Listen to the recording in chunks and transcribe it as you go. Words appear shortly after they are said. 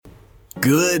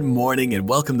Good morning and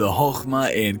welcome to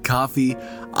Chokhmah and Coffee.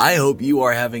 I hope you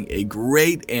are having a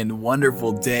great and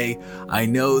wonderful day. I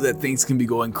know that things can be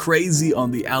going crazy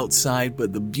on the outside,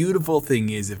 but the beautiful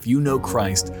thing is if you know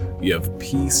Christ, you have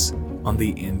peace on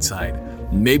the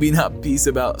inside. Maybe not peace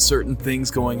about certain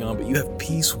things going on, but you have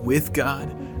peace with God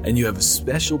and you have a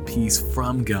special peace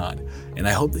from God. And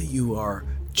I hope that you are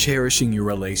cherishing your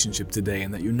relationship today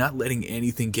and that you're not letting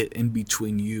anything get in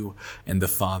between you and the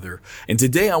Father. And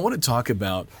today I want to talk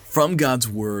about, from God's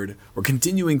Word, or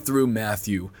continuing through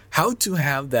Matthew, how to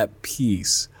have that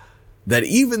peace that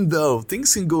even though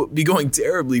things can be going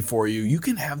terribly for you, you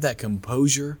can have that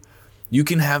composure, you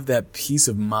can have that peace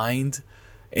of mind,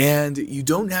 and you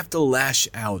don't have to lash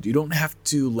out, you don't have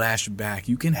to lash back.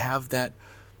 You can have that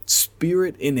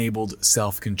Spirit-enabled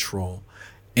self-control.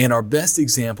 And our best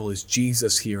example is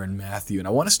Jesus here in Matthew. And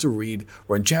I want us to read,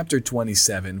 we're in chapter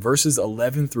 27, verses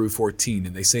 11 through 14.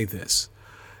 And they say this: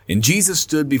 And Jesus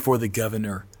stood before the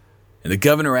governor, and the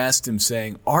governor asked him,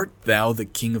 saying, Art thou the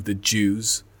King of the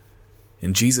Jews?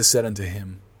 And Jesus said unto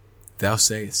him, Thou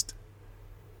sayest.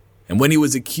 And when he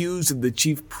was accused of the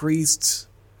chief priests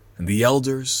and the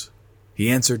elders, he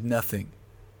answered nothing.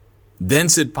 Then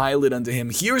said Pilate unto him,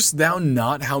 Hearest thou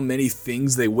not how many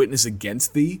things they witness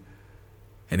against thee?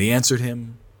 And he answered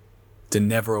him to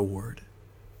never a word,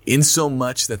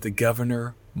 insomuch that the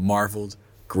governor marveled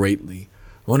greatly.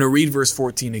 I want to read verse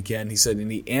 14 again. He said,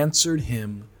 And he answered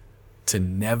him to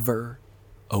never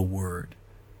a word,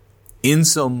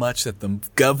 insomuch that the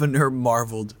governor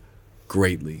marveled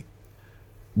greatly.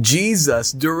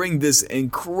 Jesus, during this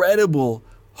incredible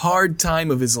hard time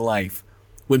of his life,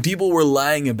 when people were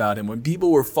lying about him, when people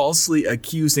were falsely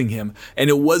accusing him, and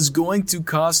it was going to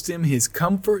cost him his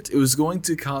comfort, it was going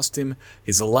to cost him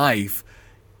his life,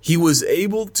 he was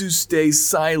able to stay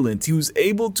silent. He was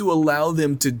able to allow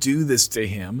them to do this to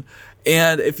him.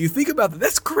 And if you think about that,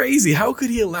 that's crazy. How could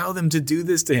he allow them to do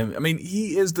this to him? I mean,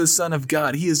 he is the Son of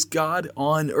God. He is God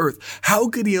on earth. How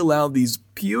could he allow these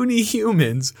puny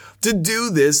humans to do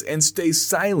this and stay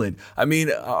silent? I mean,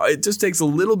 it just takes a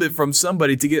little bit from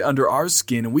somebody to get under our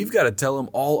skin, and we've got to tell them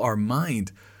all our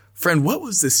mind. Friend, what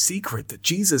was the secret that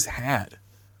Jesus had?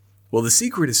 Well, the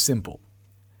secret is simple.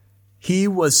 He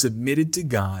was submitted to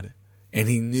God, and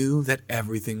he knew that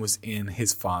everything was in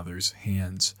his Father's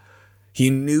hands.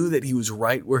 He knew that he was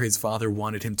right where his Father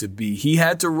wanted him to be. He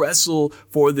had to wrestle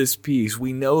for this peace.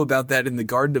 We know about that in the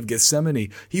Garden of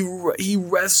Gethsemane. He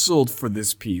wrestled for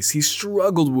this peace. He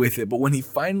struggled with it. But when he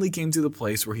finally came to the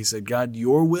place where he said, God,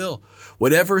 your will,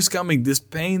 whatever is coming, this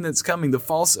pain that's coming, the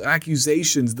false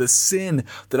accusations, the sin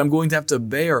that I'm going to have to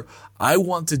bear, I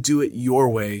want to do it your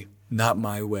way, not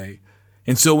my way.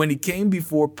 And so when he came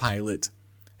before Pilate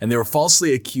and they were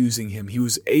falsely accusing him, he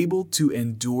was able to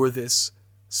endure this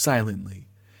silently.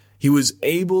 He was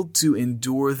able to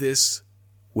endure this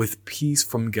with peace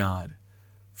from God.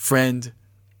 Friend,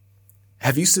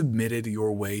 have you submitted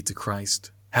your way to Christ?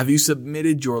 Have you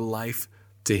submitted your life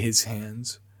to his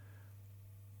hands?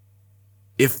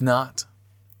 If not,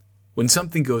 when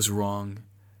something goes wrong,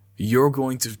 you're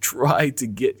going to try to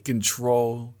get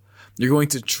control. You're going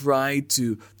to try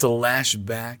to lash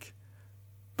back.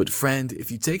 But friend, if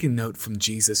you take a note from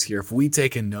Jesus here, if we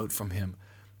take a note from him,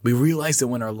 we realize that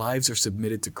when our lives are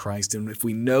submitted to Christ, and if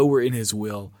we know we're in his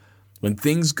will, when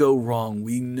things go wrong,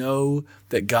 we know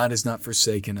that God has not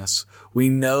forsaken us. We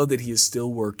know that he is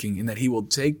still working and that he will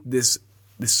take this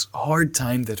hard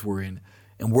time that we're in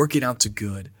and work it out to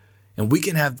good. And we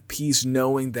can have peace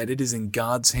knowing that it is in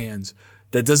God's hands.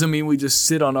 That doesn't mean we just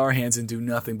sit on our hands and do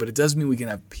nothing, but it does mean we can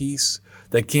have peace.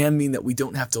 That can mean that we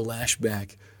don't have to lash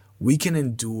back. We can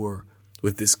endure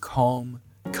with this calm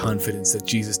confidence that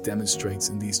Jesus demonstrates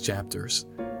in these chapters.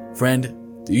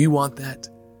 Friend, do you want that?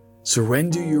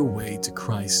 Surrender your way to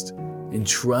Christ and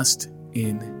trust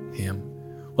in him.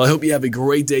 Well, I hope you have a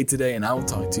great day today, and I will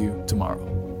talk to you tomorrow.